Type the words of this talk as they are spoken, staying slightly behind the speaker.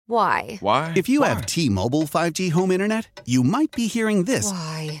Why? Why? If you have T-Mobile 5G home internet, you might be hearing this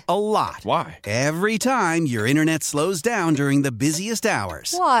Why? a lot. Why? Every time your internet slows down during the busiest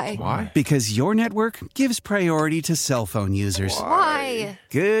hours. Why? Why? Because your network gives priority to cell phone users. Why?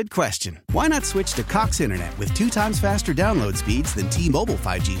 Good question. Why not switch to Cox Internet with 2 times faster download speeds than T-Mobile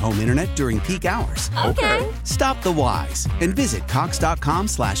 5G home internet during peak hours? Okay. Stop the whys and visit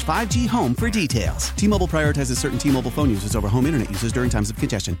cox.com/5G home for details. T-Mobile prioritizes certain T-Mobile phone users over home internet users during times of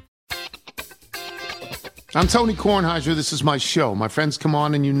congestion. I'm Tony Kornheiser. This is my show. My friends come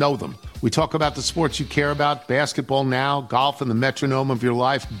on and you know them. We talk about the sports you care about, basketball now, golf, and the metronome of your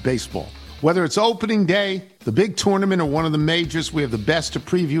life, baseball. Whether it's opening day, the big tournament, or one of the majors, we have the best to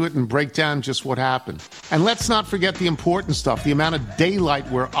preview it and break down just what happened. And let's not forget the important stuff, the amount of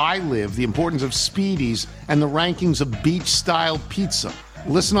daylight where I live, the importance of speedies, and the rankings of beach-style pizza.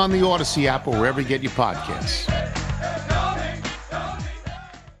 Listen on the Odyssey app or wherever you get your podcasts.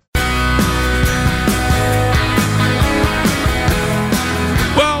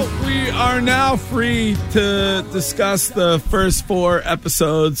 Are now free to discuss the first 4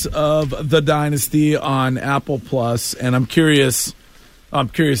 episodes of The Dynasty on Apple Plus, and I'm curious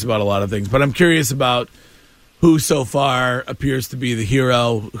about a lot of things, but I'm curious about who so far appears to be the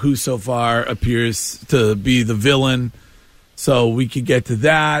hero, who so far appears to be the villain. So we could get to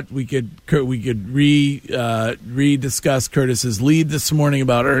that. We could rediscuss Curtis's lead this morning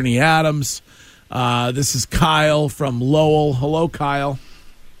about Ernie Adams. This is Kyle from Lowell. Hello, Kyle.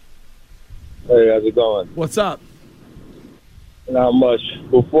 Hey, how's it going? What's up? Not much.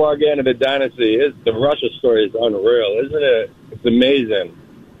 Before I get into the Dynasty, the Russia story is unreal, isn't it? It's amazing.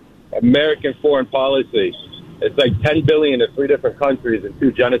 American foreign policy. It's like $10 billion in 3 different countries and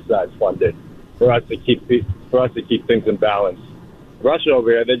 2 genocides funded for us to keep things in balance. Russia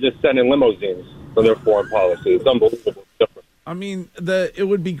over here, they're just sending limousines for their foreign policy. It's unbelievable. I mean, it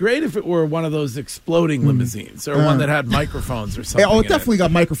would be great if it were one of those exploding limousines or one that had microphones or something. It definitely got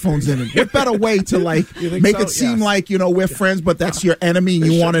microphones in it. What better way to make it seem like we're friends, but that's your enemy and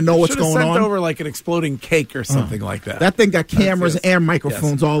you want to know what's going on? Sent over like an exploding cake or something like that. That thing got cameras and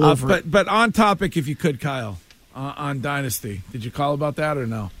microphones all over it. But on topic, if you could, Kyle, on Dynasty, did you call about that or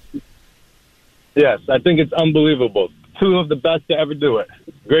no? Yes, I think it's unbelievable. 2 of the best to ever do it.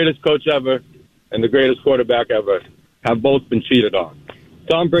 Greatest coach ever and the greatest quarterback ever have both been cheated on.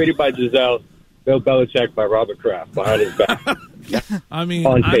 Tom Brady by Giselle, Bill Belichick by Robert Kraft behind his back. I mean,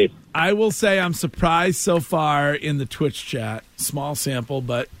 I will say I'm surprised so far in the Twitch chat. Small sample,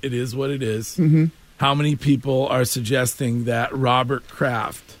 but it is what it is. Mm-hmm. How many people are suggesting that Robert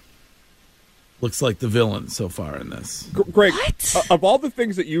Kraft looks like the villain so far in this? Greg, of all the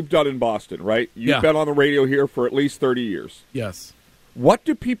things that you've done in Boston, right? You've been on the radio here for at least 30 years. Yes. What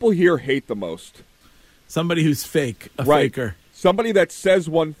do people here hate the most? Somebody who's fake, faker. Somebody that says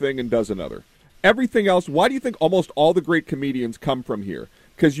one thing and does another. Everything else, why do you think almost all the great comedians come from here?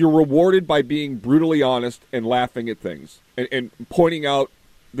 Because you're rewarded by being brutally honest and laughing at things and pointing out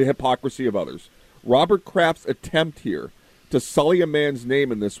the hypocrisy of others. Robert Kraft's attempt here to sully a man's name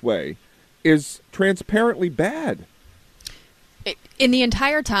in this way is transparently bad. In the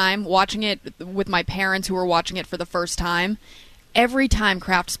entire time, watching it with my parents who were watching it for the first time, every time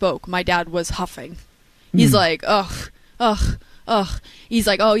Kraft spoke, my dad was huffing. He's like, ugh. He's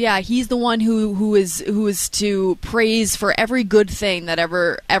like, oh yeah, he's the one who is to praise for every good thing that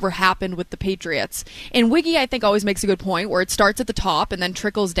ever happened with the Patriots. And Wiggy, I think, always makes a good point where it starts at the top and then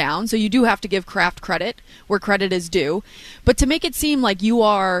trickles down. So you do have to give Kraft credit where credit is due. But to make it seem like you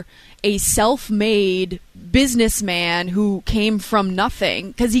are a self-made businessman who came from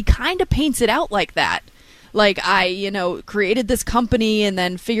nothing, because he kind of paints it out like that. Like, I, created this company and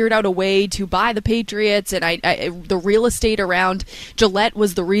then figured out a way to buy the Patriots, and the real estate around Gillette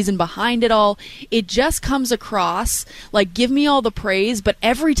was the reason behind it all. It just comes across like, give me all the praise, but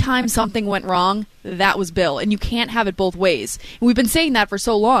every time something went wrong, that was Bill. And you can't have it both ways. And we've been saying that for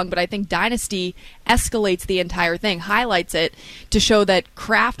so long, but I think Dynasty escalates the entire thing, highlights it to show that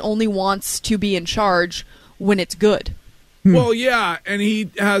Kraft only wants to be in charge when it's good. Well, yeah, and he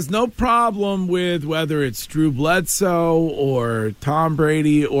has no problem with whether it's Drew Bledsoe or Tom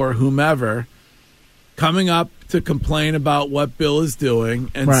Brady or whomever coming up to complain about what Bill is doing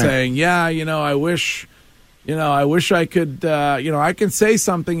and saying, yeah, I wish I could, I can say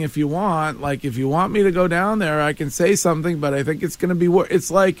something if you want. Like, if you want me to go down there, I can say something, but I think it's going to be it's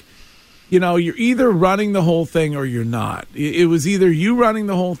like, you're either running the whole thing or you're not. It was either you running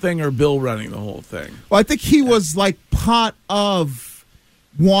the whole thing or Bill running the whole thing. Well, I think he was like part of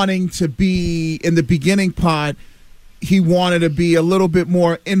wanting to be, in the beginning part, he wanted to be a little bit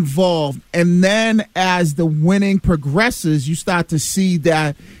more involved. And then as the winning progresses, you start to see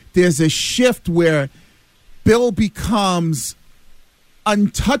that there's a shift where Bill becomes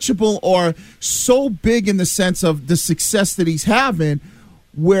untouchable or so big in the sense of the success that he's having,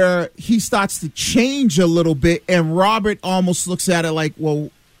 where he starts to change a little bit, and Robert almost looks at it like, well,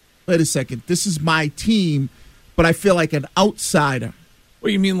 wait a second, this is my team, but I feel like an outsider.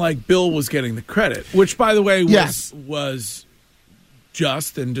 Well, you mean like Bill was getting the credit, which, by the way, was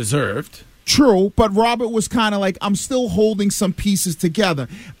just and deserved. True, but Robert was kind of like, I'm still holding some pieces together.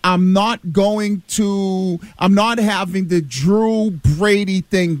 I'm not having the Drew Brady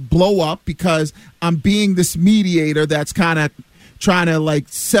thing blow up because I'm being this mediator that's kind of trying to like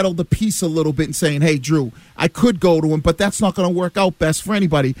settle the peace a little bit and saying, hey, Drew, I could go to him, but that's not going to work out best for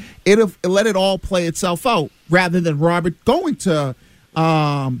anybody. It'll let it all play itself out rather than Robert going to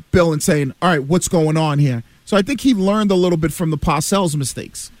Bill and saying, all right, what's going on here? So I think he learned a little bit from the Parcells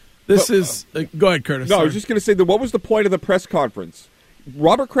mistakes. Go ahead, Curtis. No, I was just going to say that what was the point of the press conference?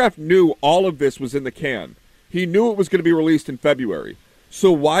 Robert Kraft knew all of this was in the can. He knew it was going to be released in February.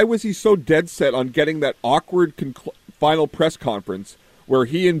 So why was he so dead set on getting that awkward final press conference where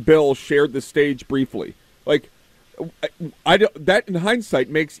he and Bill shared the stage briefly? Like, that in hindsight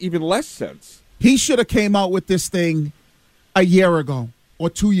makes even less sense. He should have came out with this thing a year ago or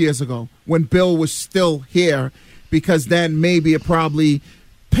 2 years ago when Bill was still here, because then maybe it probably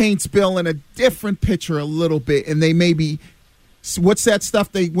paints Bill in a different picture a little bit, and they maybe, what's that stuff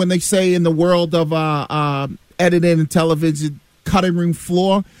when they say in the world of editing and television, cutting room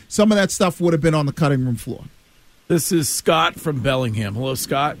floor? Some of that stuff would have been on the cutting room floor. This is Scott from Bellingham. Hello,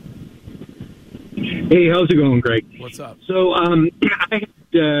 Scott. Hey, how's it going, Greg? What's up? So I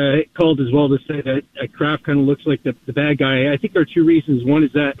had called as well to say that Kraft kind of looks like the bad guy. I think there are two reasons. One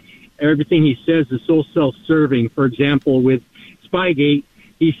is that everything he says is so self-serving. For example, with Spygate,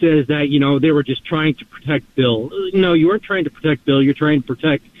 he says that, they were just trying to protect Bill. No, you weren't trying to protect Bill. You're trying to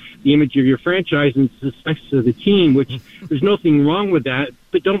protect the image of your franchise and the success of the team, which there's nothing wrong with that,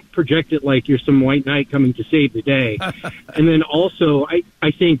 but don't project it like you're some white knight coming to save the day. And then also, I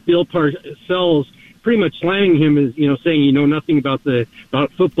think Bill Parcells pretty much slamming him is, saying you know nothing about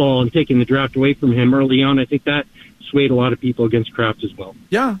football and taking the draft away from him early on. I think that swayed a lot of people against Kraft as well.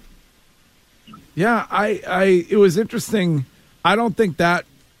 Yeah. Yeah, it was interesting. I don't think that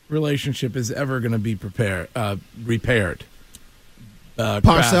relationship is ever going to be repaired.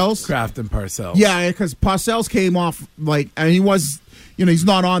 Parcells? Kraft and Parcells. Yeah, because Parcells came off and he was, he's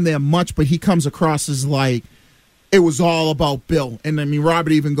not on there much, but he comes across as like it was all about Bill. And I mean,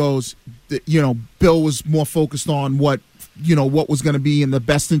 Robert even goes, Bill was more focused on what was going to be in the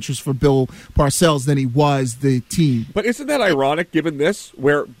best interest for Bill Parcells than he was the team. But isn't that ironic, given this,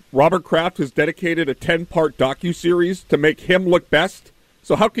 where Robert Kraft has dedicated a 10-part docuseries to make him look best?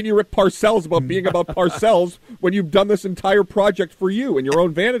 So how can you rip Parcells about being about Parcells when you've done this entire project for you and your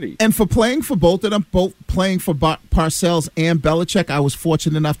own vanity? And for playing for both of them, both playing for Parcells and Belichick, I was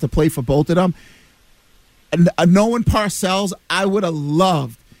fortunate enough to play for both of them. And knowing Parcells, I would have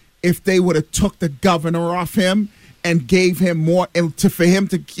loved if they would have took the governor off him and gave him more, and for him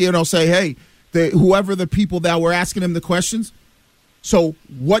to say, hey, whoever the people that were asking him the questions, so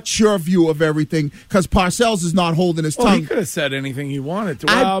what's your view of everything? Because Parcells is not holding his tongue. He could have said anything he wanted to.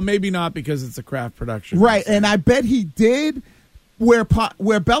 Well, maybe not, because it's a Kraft production. Right, and I bet he did. Where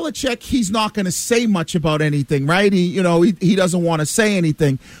Belichick, he's not going to say much about anything, right? He doesn't want to say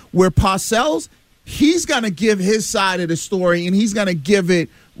anything. Where Parcells, he's going to give his side of the story, and he's going to give it.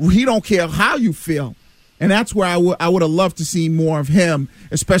 He don't care how you feel. And that's where I would have loved to see more of him,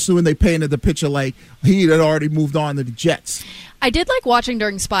 especially when they painted the picture like he had already moved on to the Jets. I did like watching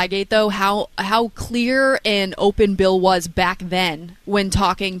during Spygate, though, how clear and open Bill was back then when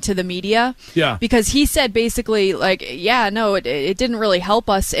talking to the media. Yeah. Because he said basically, it didn't really help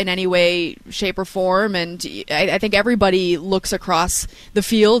us in any way, shape, or form. And I think everybody looks across the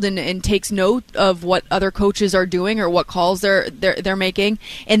field and takes note of what other coaches are doing or what calls they're making.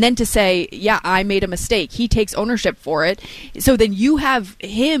 And then to say, yeah, I made a mistake. He takes ownership for it. So then you have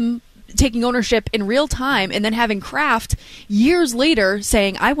him taking ownership in real time, and then having Kraft years later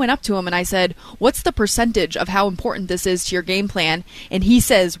saying, I went up to him and I said, what's the percentage of how important this is to your game plan? And he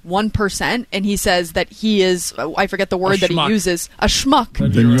says 1%, and he says that he is, I forget the word that he uses, a schmuck to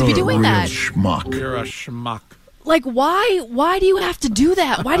be doing that. Schmuck. You're a schmuck. Like, why do you have to do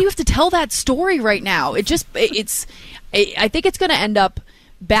that? Why do you have to tell that story right now? I think it's going to end up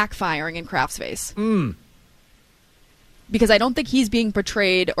backfiring in Kraft's face. Because I don't think he's being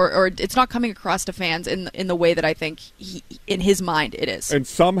portrayed, or it's not coming across to fans in the way that I think in his mind it is. And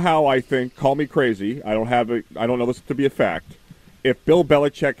somehow I think, call me crazy, I don't know this to be a fact. If Bill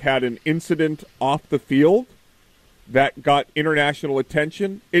Belichick had an incident off the field, that got international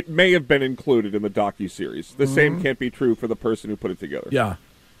attention, it may have been included in the docuseries. The same can't be true for the person who put it together. Yeah.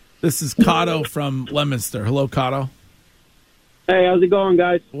 This is Cotto from Leominster. Hello, Cotto. Hey, how's it going,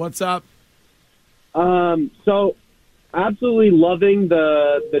 guys? What's up? So, absolutely loving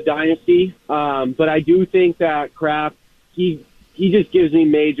the Dynasty, but I do think that Kraft, he just gives me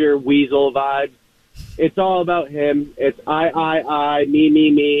major Weasel vibes. It's all about him. It's I,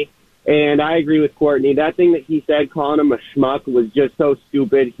 me. And I agree with Courtney. That thing that he said, calling him a schmuck, was just so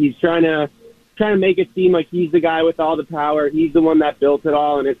stupid. He's trying to make it seem like he's the guy with all the power. He's the one that built it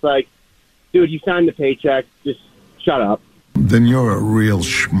all. And it's like, dude, you signed the paycheck. Just shut up. Then you're a real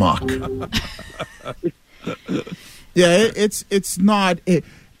schmuck. Yeah, it's not it.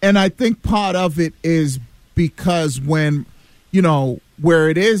 And I think part of it is because when, where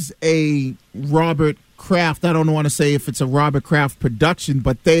it is a Robert Kraft, I don't want to say if it's a Robert Kraft production,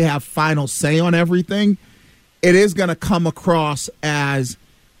 but they have final say on everything, it is going to come across as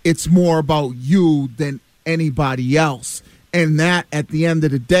it's more about you than anybody else. And that, at the end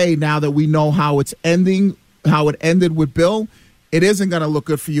of the day, now that we know how it ended with Bill, it isn't going to look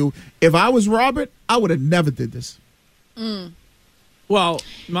good for you. If I was Robert, I would have never did this. Well,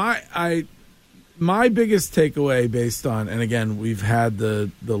 my biggest takeaway based on, and again, we've had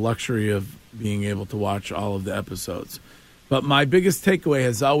the luxury of being able to watch all of the episodes, but my biggest takeaway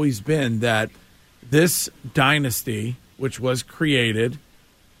has always been that this dynasty, which was created,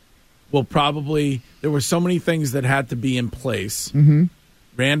 will probably, there were so many things that had to be in place,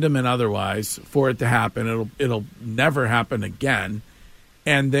 random and otherwise, for it to happen. It'll never happen again,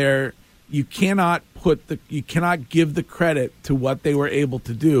 and you cannot give the credit to what they were able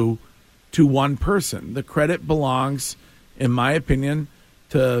to do to one person. The credit belongs, in my opinion,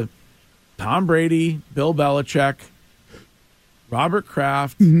 to Tom Brady, Bill Belichick, Robert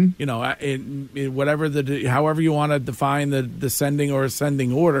Kraft, however you want to define the descending or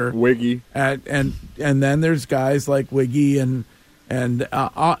ascending order. Wiggy. And then there's guys like Wiggy and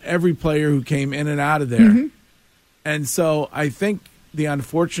every player who came in and out of there. And so I think the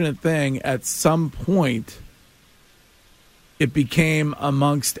unfortunate thing, at some point, it became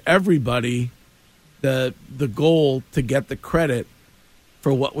amongst everybody the goal to get the credit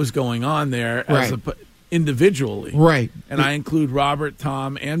for what was going on there individually. Right. And I include Robert,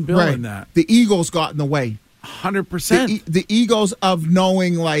 Tom, and Bill in that. The egos got in the way. 100%. The egos of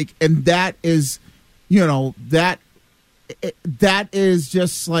knowing, and that is, that is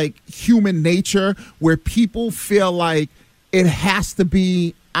just like human nature, where people feel like it has to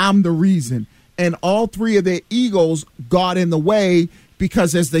be, I'm the reason. And all three of their egos got in the way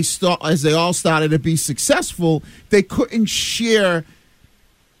because as they all started to be successful, they couldn't share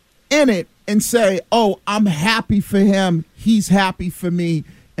in it and say, oh, I'm happy for him, he's happy for me,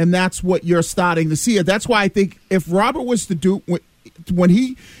 and that's what you're starting to see. That's why I think if Robert was to do,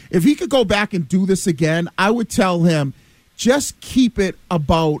 if he could go back and do this again, I would tell him, just keep it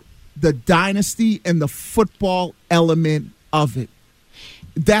about the dynasty and the football element of it.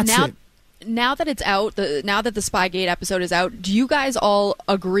 That's it. Now that it's out, now that the Spygate episode is out, do you guys all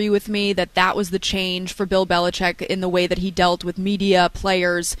agree with me that was the change for Bill Belichick in the way that he dealt with media,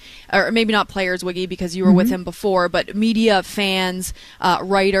 players, or maybe not players, Wiggy, because you were with him before, but media, fans,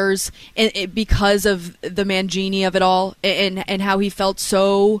 writers, because of the Mangini of it all, and how he felt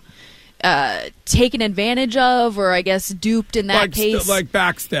so taken advantage of, or I guess duped in that case. Like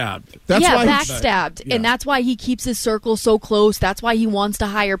backstabbed. Backstabbed. Yeah. And that's why he keeps his circle so close. That's why he wants to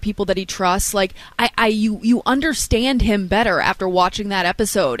hire people that he trusts. Like, you understand him better after watching that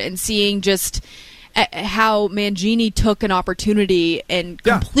episode and seeing just how Mangini took an opportunity and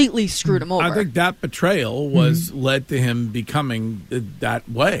completely screwed him over. I think that betrayal was led to him becoming that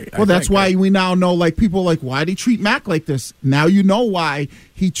way. Well, that's why we now know, people why did he treat Mac like this? Now you know why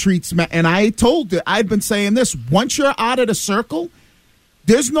he treats Mac. And I'd been saying this, once you're out of the circle,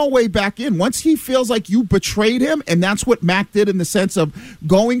 there's no way back in. Once he feels like you betrayed him, and that's what Mac did in the sense of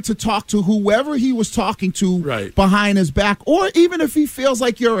going to talk to whoever he was talking to behind his back, or even if he feels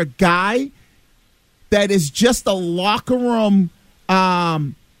like you're a guy that is just a locker room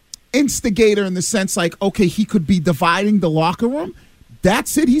instigator in the sense okay, he could be dividing the locker room.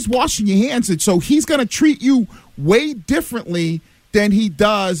 That's it. He's washing your hands. And so he's going to treat you way differently than he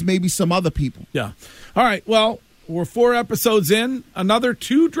does maybe some other people. Yeah. All right. Well, we're 4 episodes in. Another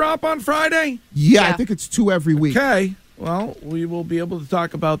 2 drop on Friday? Yeah, I think it's 2 every week. Okay. Well, we will be able to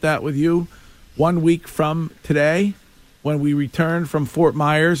talk about that with you 1 week from today, when we return from Fort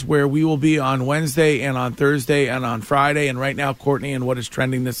Myers, where we will be on Wednesday and on Thursday and on Friday. And right now, Courtney, and what is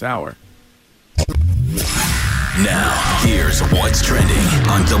trending this hour? Now, here's what's trending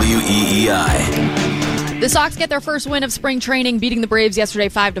on WEEI. The Sox get their first win of spring training, beating the Braves yesterday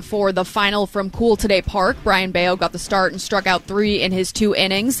 5-4. The final from Cool Today Park. Brian Bayo got the start and struck out 3 in his 2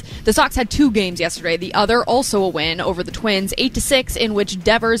 innings. The Sox had 2 games yesterday. The other also a win over the Twins, 8-6, in which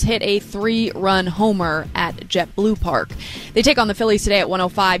Devers hit a 3-run homer at JetBlue Park. They take on the Phillies today at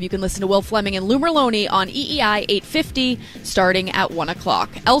 1:05. You can listen to Will Fleming and Lou Merlone on EEI 850 starting at 1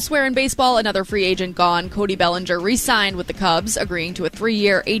 o'clock. Elsewhere in baseball, another free agent gone. Cody Bellinger re-signed with the Cubs, agreeing to a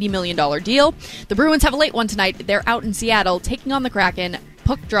 3-year, $80 million deal. The Bruins have a late one tonight. They're out in Seattle taking on the Kraken.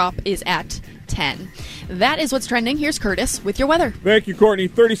 Puck drop is at 10. That is what's trending. Here's Curtis with your weather. Thank you, Courtney.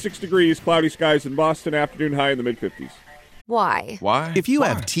 36 degrees, cloudy skies in Boston, afternoon high in the mid-50s. Why? Why? If you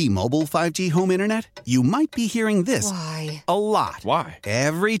have T-Mobile 5G home internet, you might be hearing this Why? a lot. Why?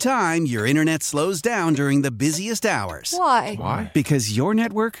 Every time your internet slows down during the busiest hours. Why? Why? Because your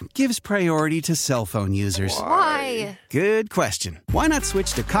network gives priority to cell phone users. Why? Good question. Why not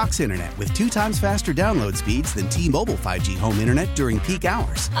switch to Cox Internet with 2 times faster download speeds than T-Mobile 5G home internet during peak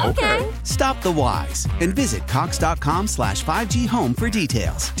hours? Okay. Stop the whys and visit cox.com/5G home for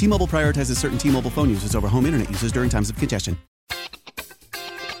details. T-Mobile prioritizes certain T-Mobile phone users over home internet users during times of congestion.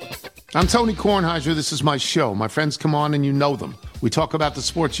 I'm Tony Kornheiser. This is my show. My friends come on and you know them. We talk about the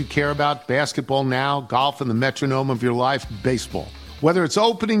sports you care about, basketball now, golf, and the metronome of your life, baseball. Whether it's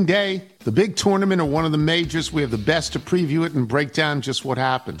opening day, the big tournament, or one of the majors, we have the best to preview it and break down just what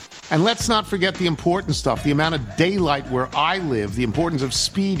happened. And let's not forget the important stuff, the amount of daylight where I live, the importance of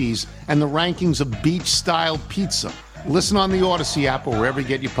speedies, and the rankings of beach-style pizza. Listen on the Odyssey app or wherever you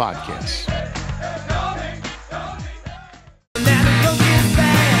get your podcasts.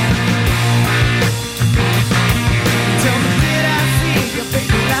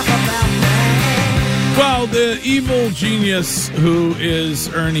 Well, the evil genius who is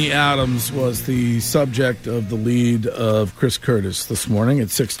Ernie Adams was the subject of the lead of Chris Curtis this morning at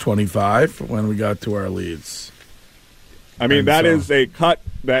 6:25 when we got to our leads. I mean, that is a cut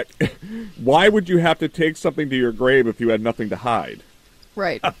that... Why would you have to take something to your grave if you had nothing to hide?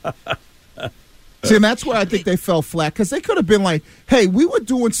 Right. See, and that's where I think they fell flat, because they could have been like, hey, we were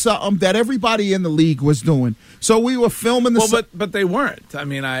doing something that everybody in the league was doing. So we were filming the... Well, but they weren't. I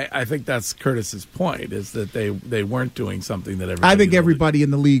mean, I think that's Curtis's point, is that they weren't doing something that everybody... I think everybody in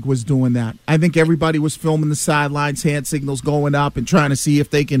the league was doing that. I think everybody was filming the sidelines, hand signals going up, and trying to see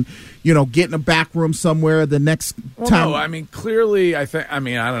if they can, get in a back room somewhere the next time. No, I mean, clearly, I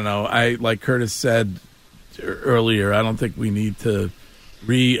don't know. Like Curtis said earlier, I don't think we need to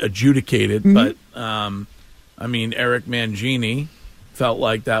re-adjudicate it, but Eric Mangini felt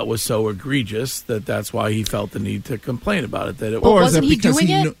like that was so egregious that's why he felt the need to complain about it. That it or wasn't is it because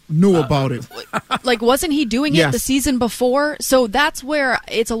he knew about it? Like, wasn't he doing it the season before? So that's where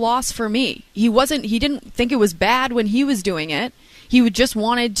it's a loss for me. He didn't think it was bad when he was doing it. He just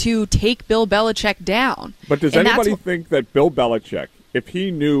wanted to take Bill Belichick down. But does anybody think that Bill Belichick, if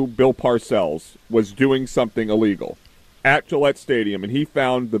he knew Bill Parcells was doing something illegal at Gillette Stadium and he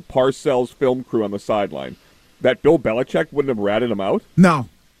found the Parcells film crew on the sideline, that Bill Belichick wouldn't have ratted him out? No,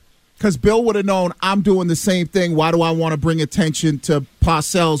 because Bill would have known I'm doing the same thing. Why do I want to bring attention to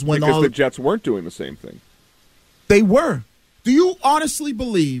Parcells when because the Jets weren't doing the same thing? They were. Do you honestly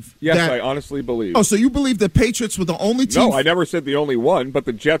believe Yes, that... I honestly believe. Oh, so you believe the Patriots were the only team... No, I never said the only one, but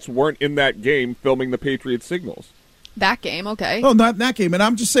the Jets weren't in that game filming the Patriots signals. That game, okay. No, not that game. And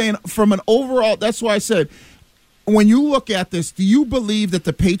I'm just saying from an overall... That's why I said... When you look at this, do you believe that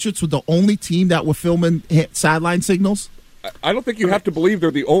the Patriots were the only team that were filming sideline signals? I don't think you have to believe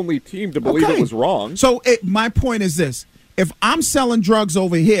they're the only team to believe it was wrong. So my point is this. If I'm selling drugs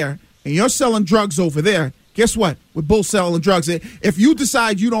over here and you're selling drugs over there, guess what? We're both selling drugs. If you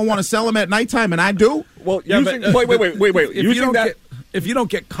decide you don't want to sell them at nighttime and I do... Well, wait. If you don't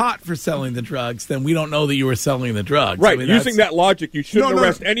get caught for selling the drugs, then we don't know that you were selling the drugs. Right. Using that logic, you shouldn't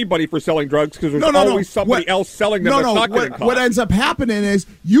arrest anybody for selling drugs because there's always somebody else selling them that's not getting caught. What ends up happening is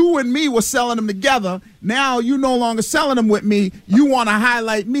you and me were selling them together. Now you no longer selling them with me. You want to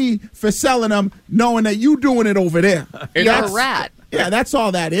highlight me for selling them, knowing that you doing it over there. You're a rat. Yeah, that's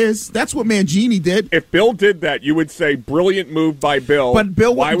all that is. That's what Mangini did. If Bill did that, you would say, brilliant move by Bill. But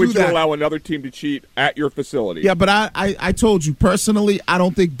Bill why would do you that. allow another team to cheat at your facility? Yeah, but I told you, personally, I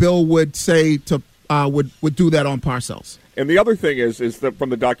don't think Bill would say to would do that on Parcells. And the other thing is that from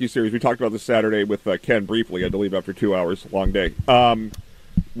the docuseries, we talked about this Saturday with Ken briefly, I had to leave after 2 hours, long day,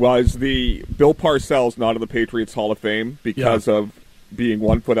 was the Bill Parcells not in the Patriots Hall of Fame because of being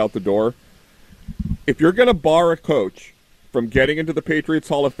 1 foot out the door. If you're going to bar a coach from getting into the Patriots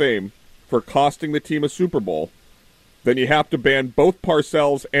Hall of Fame for costing the team a Super Bowl, then you have to ban both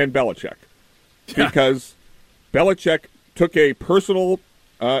Parcells and Belichick. Because Belichick took a personal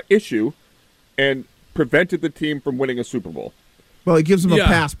issue and prevented the team from winning a Super Bowl. Well, he gives him a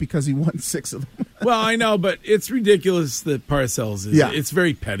pass because he won 6 of them. Well, I know, but it's ridiculous that Parcells is. Yeah. It's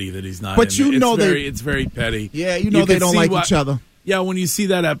very petty that he's not. But in it's very petty. Yeah, they don't like each other. Yeah, when you see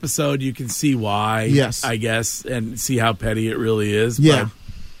that episode, you can see why. Yes, I guess, and see how petty it really is. Yeah, but,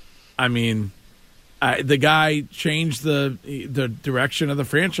 I mean, the guy changed the direction of the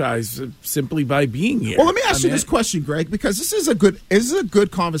franchise simply by being here. Well, let me ask you this question, Greg, because this is a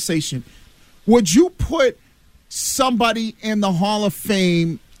good conversation. Would you put somebody in the Hall of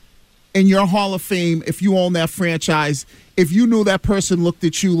Fame, in your Hall of Fame, if you own that franchise, if you knew that person looked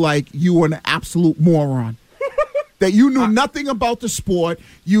at you like you were an absolute moron? That you knew nothing about the sport.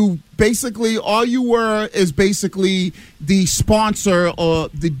 You basically, all you were is basically the sponsor or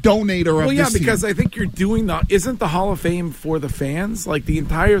the donator of this because team. I think you're doing isn't the Hall of Fame for the fans? Like, the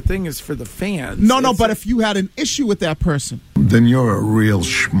entire thing is for the fans. No, but if you had an issue with that person, then you're a real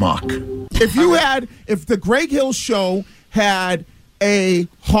schmuck. If the Greg Hill Show had a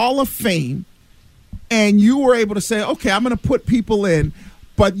Hall of Fame and you were able to say, okay, I'm going to put people in,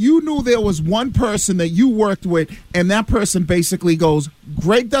 but you knew there was one person that you worked with, and that person basically goes,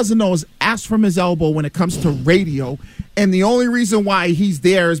 Greg doesn't know his ass from his elbow when it comes to radio, and the only reason why he's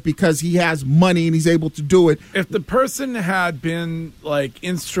there is because he has money and he's able to do it. If the person had been, like,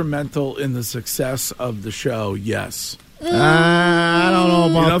 instrumental in the success of the show, yes. I don't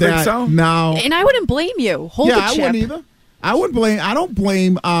know about you don't that. Think so? No. And I wouldn't blame you. Hold the chip. I wouldn't either. I don't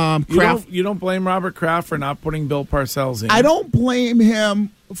blame Kraft. You don't blame Robert Kraft for not putting Bill Parcells in. I don't blame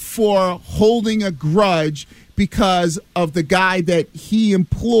him for holding a grudge because of the guy that he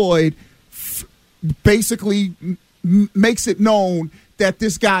employed basically makes it known that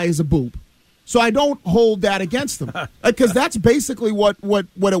this guy is a boob. So I don't hold that against him because that's basically what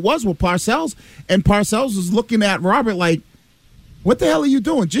it was with Parcells. And Parcells was looking at Robert like, what the hell are you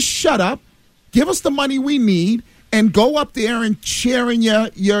doing? Just shut up. Give us the money we need. And go up there and share in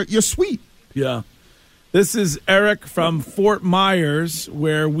your suite. Yeah. This is Eric from Fort Myers,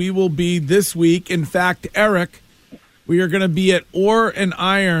 where we will be this week. In fact, Eric, we are going to be at Ore and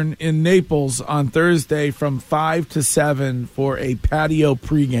Iron in Naples on Thursday from 5 to 7 for a patio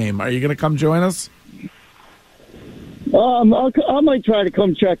pregame. Are you going to come join us? I might try to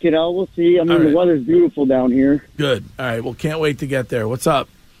come check it out. We'll see. I mean, The weather's beautiful down here. Good. All right. Well, can't wait to get there. What's up?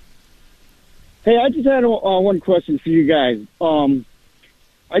 Hey, I just had one question for you guys.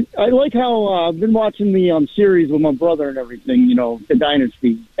 I like how I've been watching the series with my brother and everything, the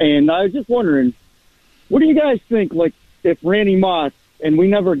Dynasty. And I was just wondering, what do you guys think, like, if Randy Moss, and we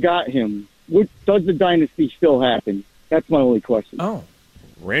never got him, does the Dynasty still happen? That's my only question. Oh,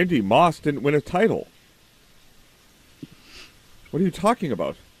 Randy Moss didn't win a title. What are you talking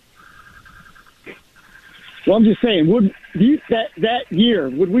about? Well, I'm just saying, that year,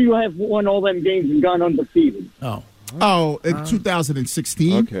 would we have won all them games and gone undefeated? In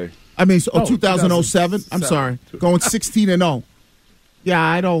 2016? Okay. I mean, 2007? I'm sorry. Going 16-0. Yeah,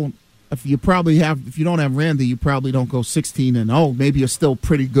 I don't. If you don't have Randy, you probably don't go 16-0. Maybe you're still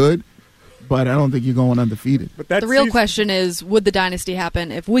pretty good, but I don't think you're going undefeated. But the real question is, would the Dynasty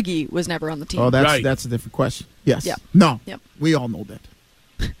happen if Wiggy was never on the team? Oh, that's a different question. Yes. Yep. No. Yep. We all know that.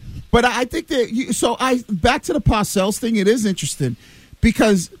 But I think that back to the Parcells thing. It is interesting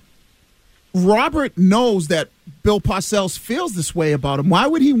because Robert knows that Bill Parcells feels this way about him. Why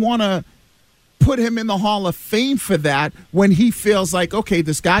would he want to put him in the Hall of Fame for that when he feels like, okay,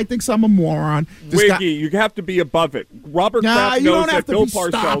 this guy thinks I'm a moron. Wiggy, you have to be above it. Robert Kraft knows that Bill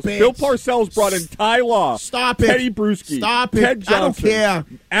Parcells brought in Ty Law, Teddy Bruschi, Ted Johnson, I don't care.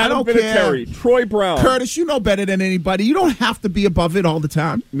 Adam Vinatieri, Troy Brown. Curtis, you know better than anybody. You don't have to be above it all the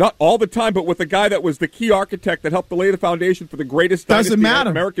time. Not all the time, but with the guy that was the key architect that helped to lay the foundation for the greatest dynasty in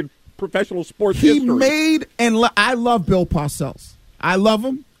American professional sports history. I love Bill Parcells. I love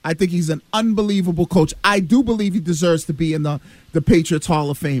him. I think he's an unbelievable coach. I do believe he deserves to be in the Patriots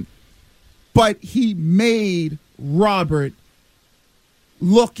Hall of Fame. But he made Robert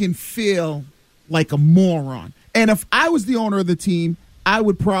look and feel like a moron. And if I was the owner of the team, I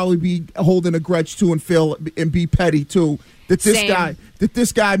would probably be holding a grudge too and be petty too. That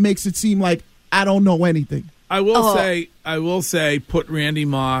this guy makes it seem like I don't know anything. I will say put Randy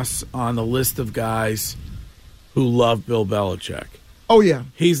Moss on the list of guys who love Bill Belichick. Oh, yeah.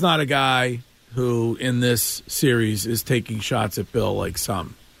 He's not a guy who, in this series, is taking shots at Bill like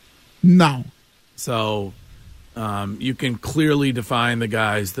some. No. So you can clearly define the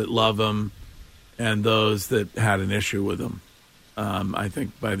guys that love him and those that had an issue with him, I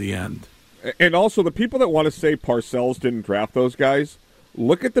think, by the end. And also, the people that want to say Parcells didn't draft those guys,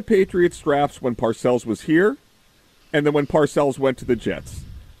 look at the Patriots drafts when Parcells was here and then when Parcells went to the Jets.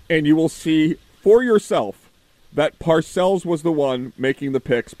 And you will see for yourself that Parcells was the one making the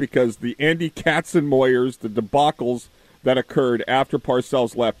picks because the Andy Katzenmoyers, the debacles that occurred after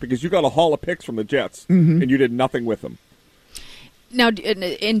Parcells left, because you got a haul of picks from the Jets and you did nothing with them. Now,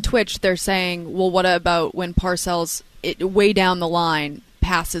 in Twitch, they're saying, well, what about when Parcells, way down the line,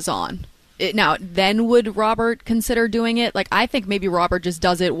 passes on? Now, then would Robert consider doing it? Like, I think maybe Robert just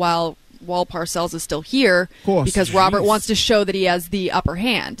does it while Parcells is still here, because Robert wants to show that he has the upper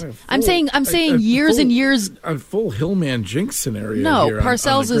hand. I'm saying years and years. A full Hillman Jinx scenario. No, here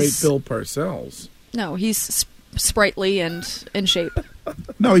Parcells on the is great Bill Parcells. No, he's sprightly and in shape.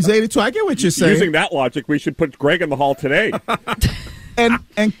 No, he's 82. I get what you're saying. Using that logic, we should put Greg in the hall today.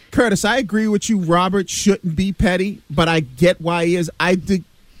 and Curtis, I agree with you. Robert shouldn't be petty, but I get why he is. I think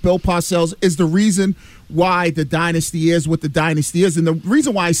Bill Parcells is the reason why the dynasty is what the dynasty is. And the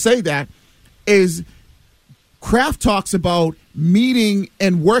reason why I say that is Kraft talks about meeting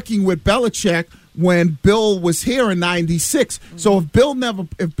and working with Belichick when Bill was here in '96. So if Bill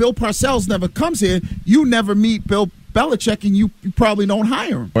Parcells never comes here, you never meet Bill Belichick, and you probably don't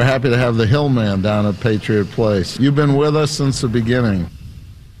hire him. We're happy to have the Hillman down at Patriot Place. You've been with us since the beginning.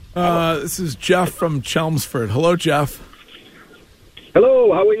 This is Jeff from Chelmsford. Hello, Jeff.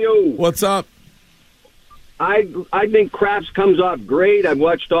 Hello, how are you? What's up? I think Kraft comes off great. I've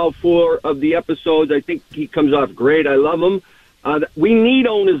watched all 4 of the episodes. I think he comes off great. I love him. We need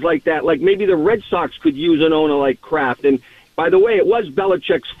owners like that. Like maybe the Red Sox could use an owner like Kraft. And by the way, it was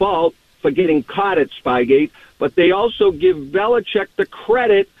Belichick's fault for getting caught at Spygate, but they also give Belichick the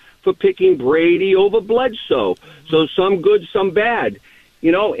credit for picking Brady over Bledsoe. So some good, some bad.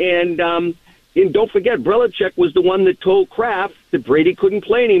 And don't forget, Belichick was the one that told Kraft that Brady couldn't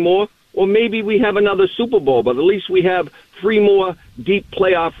play anymore. Well, maybe we have another Super Bowl, but at least we have 3 more deep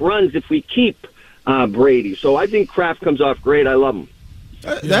playoff runs if we keep Brady. So I think Kraft comes off great. I love him.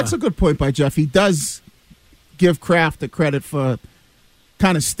 That's a good point by Jeff. He does give Kraft the credit for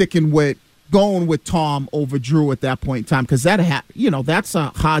kind of going with Tom over Drew at that point in time, because that's a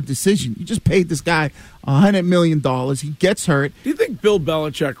hard decision. You just paid this guy $100 million. He gets hurt. Do you think Bill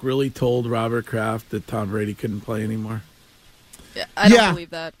Belichick really told Robert Kraft that Tom Brady couldn't play anymore? I don't believe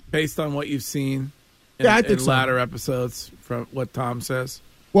that. Based on what you've seen I think in latter episodes from what Tom says?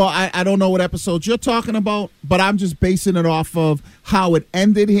 Well, I don't know what episodes you're talking about, but I'm just basing it off of how it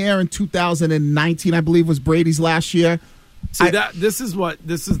ended here in 2019, I believe was Brady's last year. See, this is what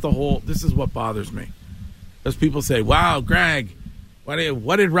bothers me. As people say, wow, Greg, what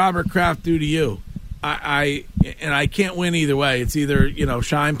did Robert Kraft do to you? I can't win either way. It's either,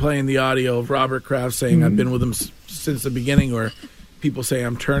 Shine playing the audio of Robert Kraft saying I've been with him since the beginning, or people say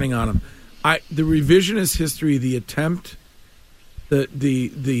I'm turning on him. The revisionist history, the attempt,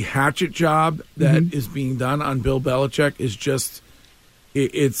 the hatchet job that is being done on Bill Belichick is just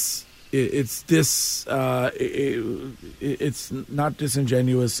it's not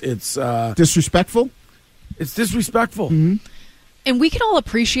disingenuous. It's disrespectful. It's disrespectful. Mm-hmm. And we can all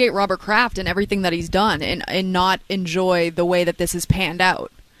appreciate Robert Kraft and everything that he's done and not enjoy the way that this has panned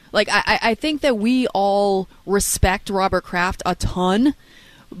out. Like, I think that we all respect Robert Kraft a ton,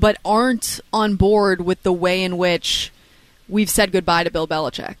 but aren't on board with the way in which we've said goodbye to Bill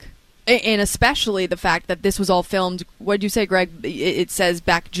Belichick. And especially the fact that this was all filmed, what did you say, Greg? It says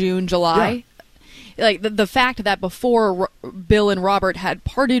back June, July? Yeah. Like, the fact that before Bill and Robert had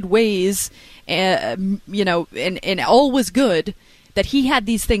parted ways, and all was good, that he had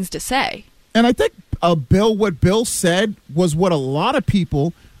these things to say. And I think what Bill said was what a lot of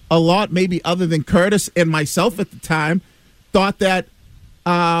people, maybe other than Curtis and myself at the time, thought that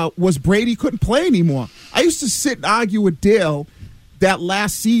was Brady couldn't play anymore. I used to sit and argue with Dale that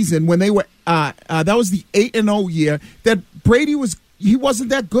last season when they were that was the 8-0 year, that Brady wasn't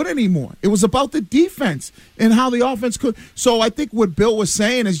that good anymore. It was about the defense and how the offense could. So I think what Bill was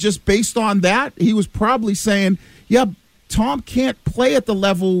saying is just based on that, he was probably saying, yeah, Tom can't play at the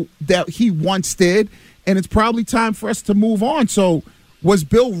level that he once did, and it's probably time for us to move on. So was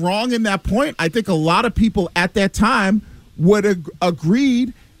Bill wrong in that point? I think a lot of people at that time would have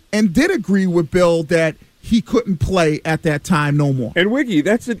agreed and did agree with Bill that he couldn't play at that time no more. And Wiggy,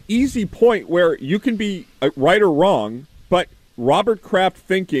 that's an easy point where you can be right or wrong, but Robert Kraft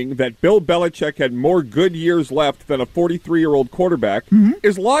thinking that Bill Belichick had more good years left than a 43-year-old quarterback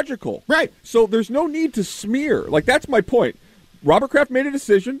is logical. Right. So there's no need to smear. Like, that's my point. Robert Kraft made a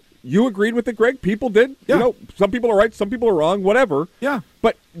decision. You agreed with it, Greg. People did. Yeah. Some people are right, some people are wrong, whatever. Yeah.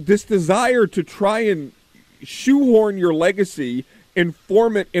 But this desire to try and shoehorn your legacy and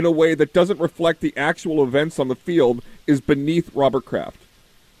form it in a way that doesn't reflect the actual events on the field is beneath Robert Kraft.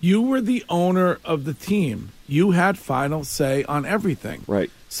 You were the owner of the team. You had final say on everything. Right.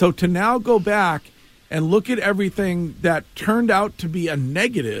 So to now go back and look at everything that turned out to be a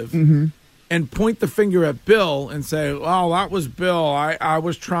negative and point the finger at Bill and say, well, that was Bill. I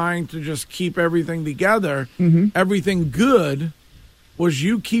was trying to just keep everything together. Everything good was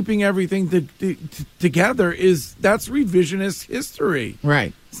you keeping everything together. That's revisionist history.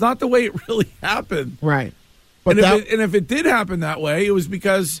 Right. It's not the way it really happened. Right. But if it did happen that way, it was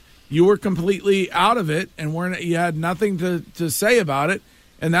because you were completely out of it and you had nothing to say about it.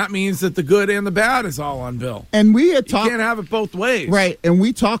 And that means that the good and the bad is all on Bill. And we had talked. You can't have it both ways. Right. And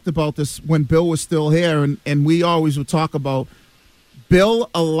we talked about this when Bill was still here. And we always would talk about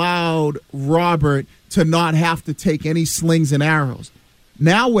Bill allowed Robert to not have to take any slings and arrows.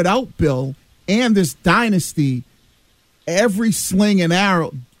 Now, without Bill and this dynasty, every sling and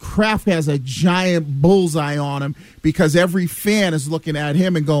arrow, Kraft has a giant bullseye on him because every fan is looking at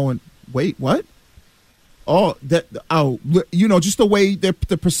him and going, wait, what? Just the way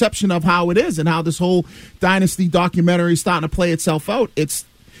the perception of how it is and how this whole dynasty documentary is starting to play itself out. It's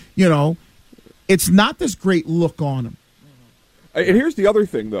not this great look on him. And here's the other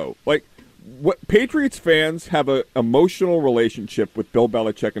thing, though. Like, what Patriots fans have an emotional relationship with Bill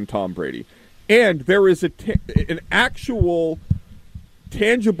Belichick and Tom Brady, and there is an actual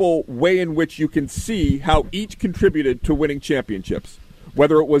tangible way in which you can see how each contributed to winning championships.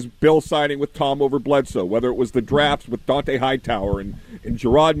 Whether it was Bill signing with Tom over Bledsoe, whether it was the drafts with Dante Hightower and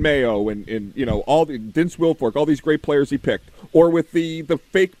Gerard Mayo and all the Vince Wilfork, all these great players he picked, or with the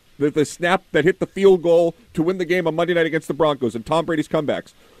snap that hit the field goal to win the game on Monday night against the Broncos and Tom Brady's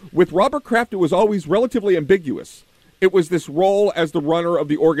comebacks. With Robert Kraft, it was always relatively ambiguous. It was this role as the runner of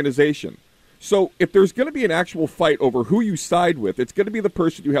the organization. So if there's going to be an actual fight over who you side with, it's going to be the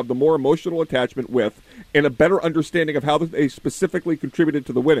person you have the more emotional attachment with and a better understanding of how they specifically contributed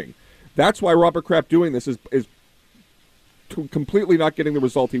to the winning. That's why Robert Kraft doing this is completely not getting the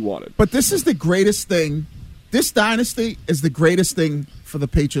result he wanted. But this is the greatest thing. This dynasty is the greatest thing for the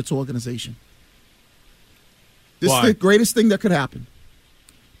Patriots organization. This is the greatest thing that could happen.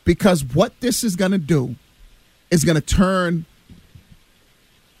 Because what this is going to do is going to turn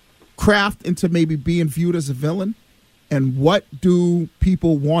Kraft into maybe being viewed as a villain. And what do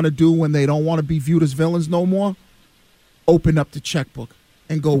people want to do when they don't want to be viewed as villains no more? Open up the checkbook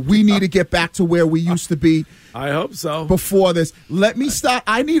and go, we need to get back to where we used to be. I hope so. Before this. Let me start.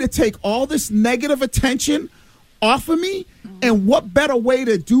 I need to take all this negative attention off of me. And what better way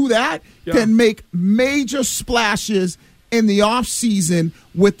to do that than make major splashes in the off season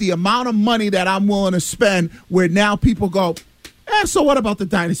with the amount of money that I'm willing to spend, where now people go, so what about the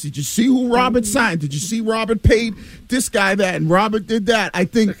dynasty? Did you see who Robert signed? Did you see Robert paid this guy that and Robert did that? I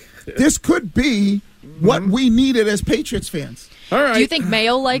think this could be what we needed as Patriots fans. All right. Do you think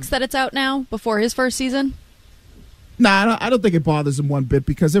Mayo likes that it's out now before his first season? Nah, I don't think it bothers him one bit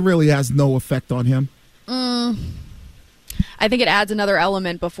because it really has no effect on him. I think it adds another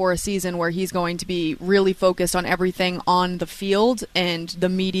element before a season where he's going to be really focused on everything on the field, and the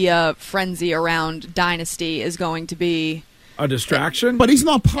media frenzy around Dynasty is going to be a distraction. But he's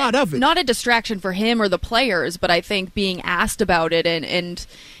not part of it. Not a distraction for him or the players, but I think being asked about it and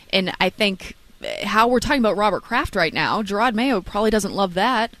I think how we're talking about Robert Kraft right now, Gerard Mayo probably doesn't love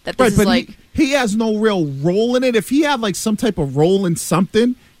that. That this is like he has no real role in it. If he had like some type of role in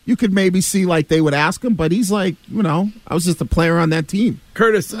something, you could maybe see like they would ask him, but he's like, I was just a player on that team.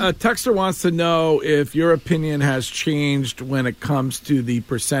 Curtis, Texter wants to know if your opinion has changed when it comes to the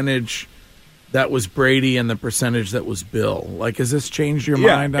percentage that was Brady and the percentage that was Bill. Like, has this changed your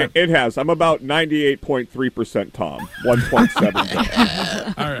mind? It has. I'm about 98.3% Tom,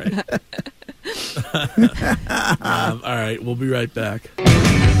 1.7 All right. All right, we'll be right back.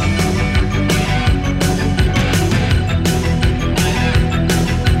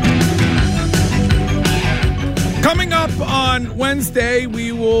 Coming up on Wednesday,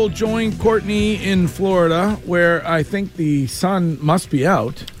 we will join Courtney in Florida, where I think the sun must be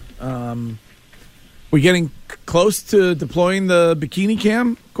out. We're getting close to deploying the bikini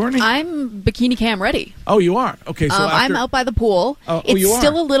cam, Courtney? I'm bikini cam ready. Oh, you are? Okay, so I'm out by the pool. It's you are?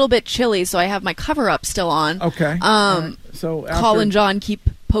 Still a little bit chilly, so I have my cover up still on. Okay. Right. So Call and John keep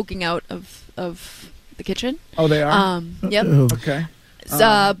poking out of the kitchen. Oh, they are? Yep. Okay.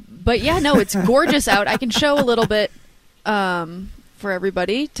 But yeah, no, it's gorgeous out. I can show a little bit for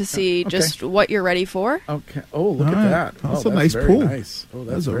everybody to see just what you're ready for. Okay. Oh, look at that. That's a nice pool. Nice. Oh,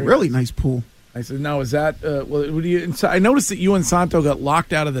 that's a really nice pool. I said, now is that? What do you? I noticed that you and Santo got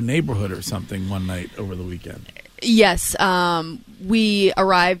locked out of the neighborhood or something one night over the weekend. Yes, we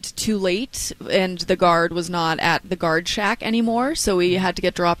arrived too late, and the guard was not at the guard shack anymore, so we had to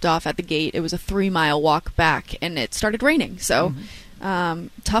get dropped off at the gate. It was a 3-mile walk back, and it started raining, so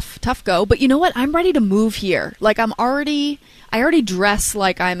tough go. But you know what? I'm ready to move here. Like, I already dress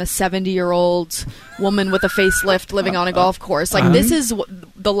like I'm a 70-year-old woman with a facelift living on a golf course. Like, this is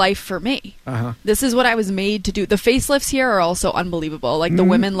the life for me. This is what I was made to do. The facelifts here are also unbelievable. Like, the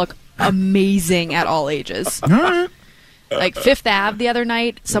women look amazing at all ages. Like Fifth Ave the other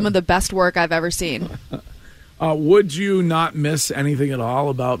night, some of the best work I've ever seen. Would you not miss anything at all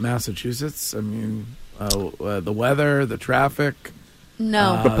about Massachusetts? I mean, the weather, the traffic.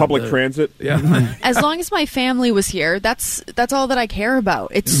 No. The public transit. Yeah. As long as my family was here, that's all that I care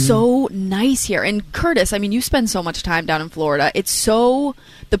about. It's so nice here. And Curtis, I mean, you spend so much time down in Florida.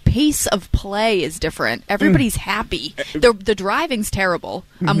 The pace of play is different. Everybody's happy. The driving's terrible.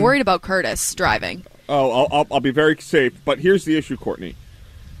 I'm worried about Curtis driving. Oh, I'll be very safe. But here's the issue, Courtney.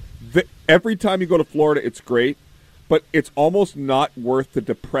 Every time you go to Florida, it's great, but it's almost not worth the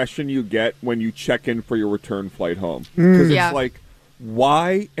depression you get when you check in for your return flight home. Because it's like,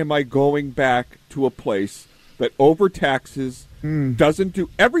 why am I going back to a place that overtaxes, doesn't do...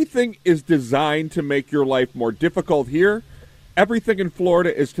 Everything is designed to make your life more difficult here. Everything in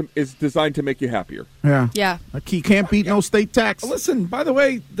Florida is designed to make you happier. Yeah. Like, he can't beat no state tax. Listen, by the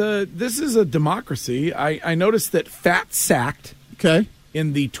way, this is a democracy. I noticed that Fat Sacked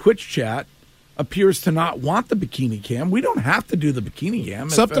in the Twitch chat appears to not want the bikini cam. We don't have to do the bikini cam.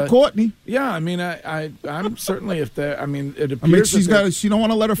 It's up to Courtney. Yeah, I mean, I'm certainly if there. I mean, it appears she don't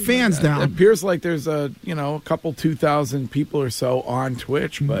want to let her fans down. It appears like there's a couple 2,000 people or so on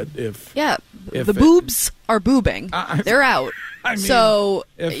Twitch, but if the boobs are boobing, they're out. I mean, so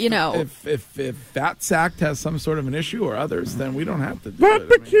if Fat Sacked has some sort of an issue or others, then we don't have to do that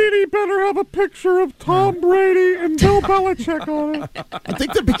bikini better have a picture of Tom Brady and Bill Belichick on it. I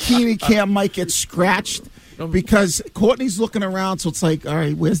think the bikini cam might get scratched because Courtney's looking around, so it's like, all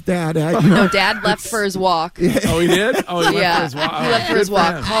right, where's Dad at? No, Dad left for his walk. Oh, he did? Oh, he went for his walk. He left for his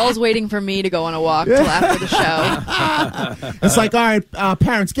walk. Paul's waiting for me to go on a walk till after the show. It's like, all right,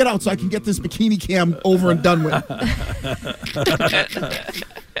 parents, get out so I can get this bikini cam over and done with.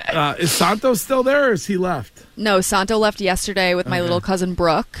 Is Santos still there, or is he left? No, Santo left yesterday with my little cousin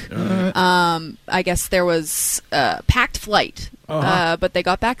Brooke. I guess there was a packed flight, but they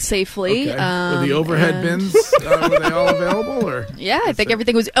got back safely. Okay. Were the overhead bins, were they all available? Or? Yeah, I think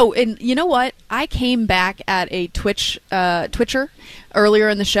everything was... Oh, and you know what? I came back at a Twitcher earlier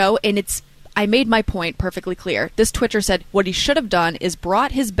in the show, and I made my point perfectly clear. This Twitcher said what he should have done is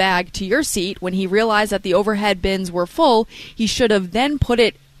brought his bag to your seat when he realized that the overhead bins were full. He should have then put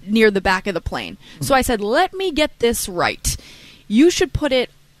it near the back of the plane. So I said, let me get this right. You should put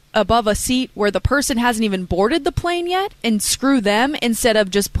it above a seat where the person hasn't even boarded the plane yet and screw them instead of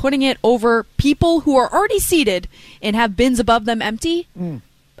just putting it over people who are already seated and have bins above them empty.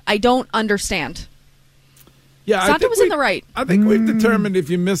 I don't understand. Yeah, Santo was in the right. I think we've determined if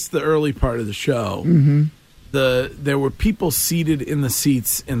you missed the early part of the show, there were people seated in the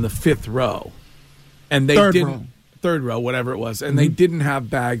seats in the fifth row, and they third row, whatever it was, and they didn't have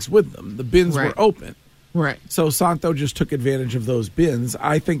bags with them. The bins were open. Right. So Santo just took advantage of those bins.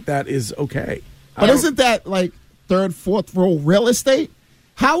 I think that is okay. But isn't that like third, fourth row real estate?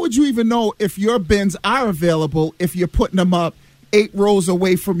 How would you even know if your bins are available if you're putting them up 8 rows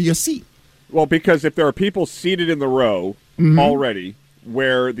away from your seat? Well, because if there are people seated in the row already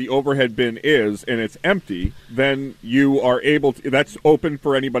where the overhead bin is and it's empty, then you are able to, that's open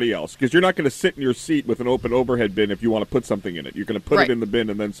for anybody else. Because you're not going to sit in your seat with an open overhead bin if you want to put something in it. You're going to put it in the bin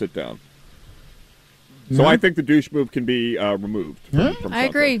and then sit down. So I think the douche move can be removed from I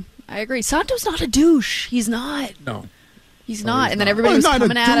agree. Santo's not a douche. He's not. No. He's not. And then everybody was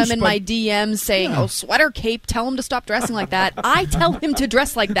coming at him in my DMs saying, oh, sweater cape, tell him to stop dressing like that. I tell him to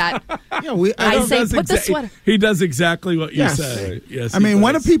dress like that. I say, put the sweater. He does exactly what you say. Right. Yes, I mean,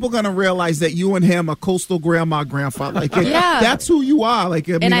 when are people going to realize that you and him are coastal grandfather? Like, that's who you are. Like,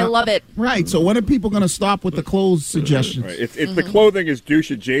 I love it. Right. So when are people going to stop with the clothes suggestions? Right. It's the clothing is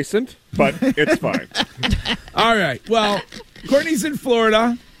douche adjacent, but it's fine. All right. Well, Courtney's in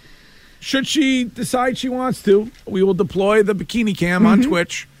Florida. Should she decide she wants to, we will deploy the bikini cam on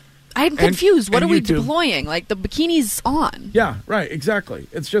Twitch. I'm confused. What are we YouTube. deploying? Like, the bikini's on. Yeah, right, exactly.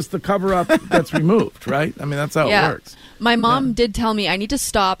 It's just the cover-up that's removed, right? I mean, that's how it works. My mom did tell me I need to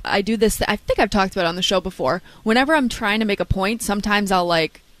stop. I do this. I think I've talked about it on the show before. Whenever I'm trying to make a point, sometimes I'll,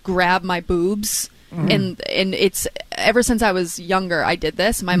 like, grab my boobs and it's ever since I was younger I did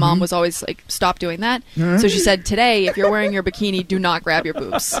this. My mom was always like, stop doing that. So she said, today if you're wearing your bikini, do not grab your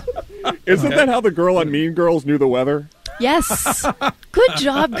boobs. Isn't that how the girl on Mean Girls knew the weather? Yes. Good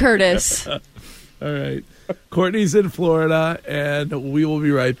job, Curtis. All right. Courtney's in Florida, and we will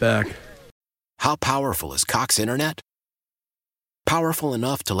be right back. How powerful is Cox Internet? Powerful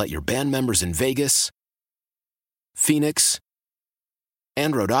enough to let your band members in Vegas, Phoenix,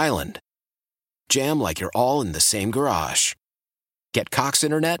 and Rhode Island jam like you're all in the same garage. Get Cox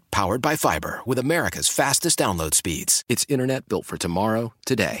Internet powered by fiber with America's fastest download speeds. It's internet built for tomorrow,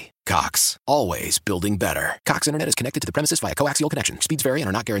 today. Cox, always building better. Cox Internet is connected to the premises via coaxial connection. Speeds vary and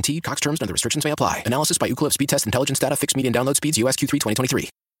are not guaranteed. Cox terms and other restrictions may apply. Analysis by Ookla of Speed Test Intelligence Data. Fixed median download speeds. US Q3 2023.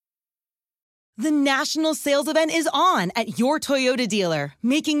 The national sales event is on at your Toyota dealer,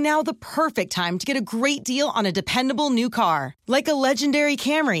 making now the perfect time to get a great deal on a dependable new car. Like a legendary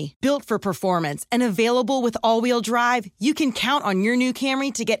Camry, built for performance and available with all-wheel drive, you can count on your new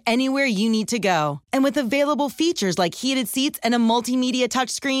Camry to get anywhere you need to go. And with available features like heated seats and a multimedia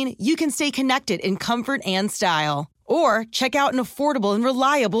touchscreen, you can stay connected in comfort and style. Or check out an affordable and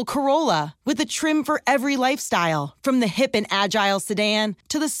reliable Corolla with a trim for every lifestyle, from the hip and agile sedan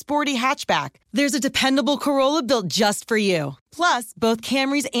to the sporty hatchback. There's a dependable Corolla built just for you. Plus, both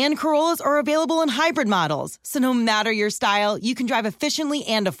Camrys and Corollas are available in hybrid models, so no matter your style, you can drive efficiently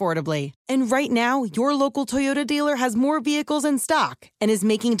and affordably. And right now, your local Toyota dealer has more vehicles in stock and is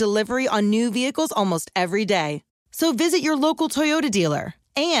making delivery on new vehicles almost every day. So visit your local Toyota dealer.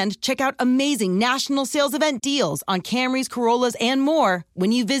 And check out amazing national sales event deals on Camrys, Corollas, and more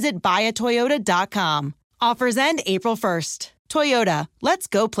when you visit buyatoyota.com. Offers end April 1st. Toyota, let's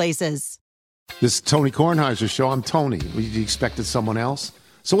go places. This is Tony Kornheiser's show. I'm Tony. You expected someone else?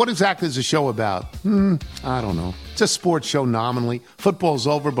 So what exactly is the show about? I don't know. It's a sports show nominally. Football's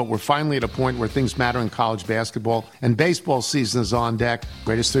over, but we're finally at a point where things matter in college basketball, and baseball season is on deck.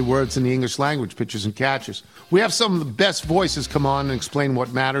 Greatest three words in the English language, pitchers and catchers. We have some of the best voices come on and explain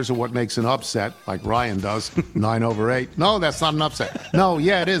what matters or what makes an upset, like Ryan does, 9/8. No, that's not an upset. No,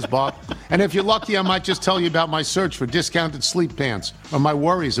 yeah, it is, Bob. And if you're lucky, I might just tell you about my search for discounted sleep pants or my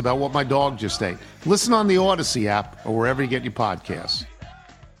worries about what my dog just ate. Listen on the Odyssey app or wherever you get your podcasts.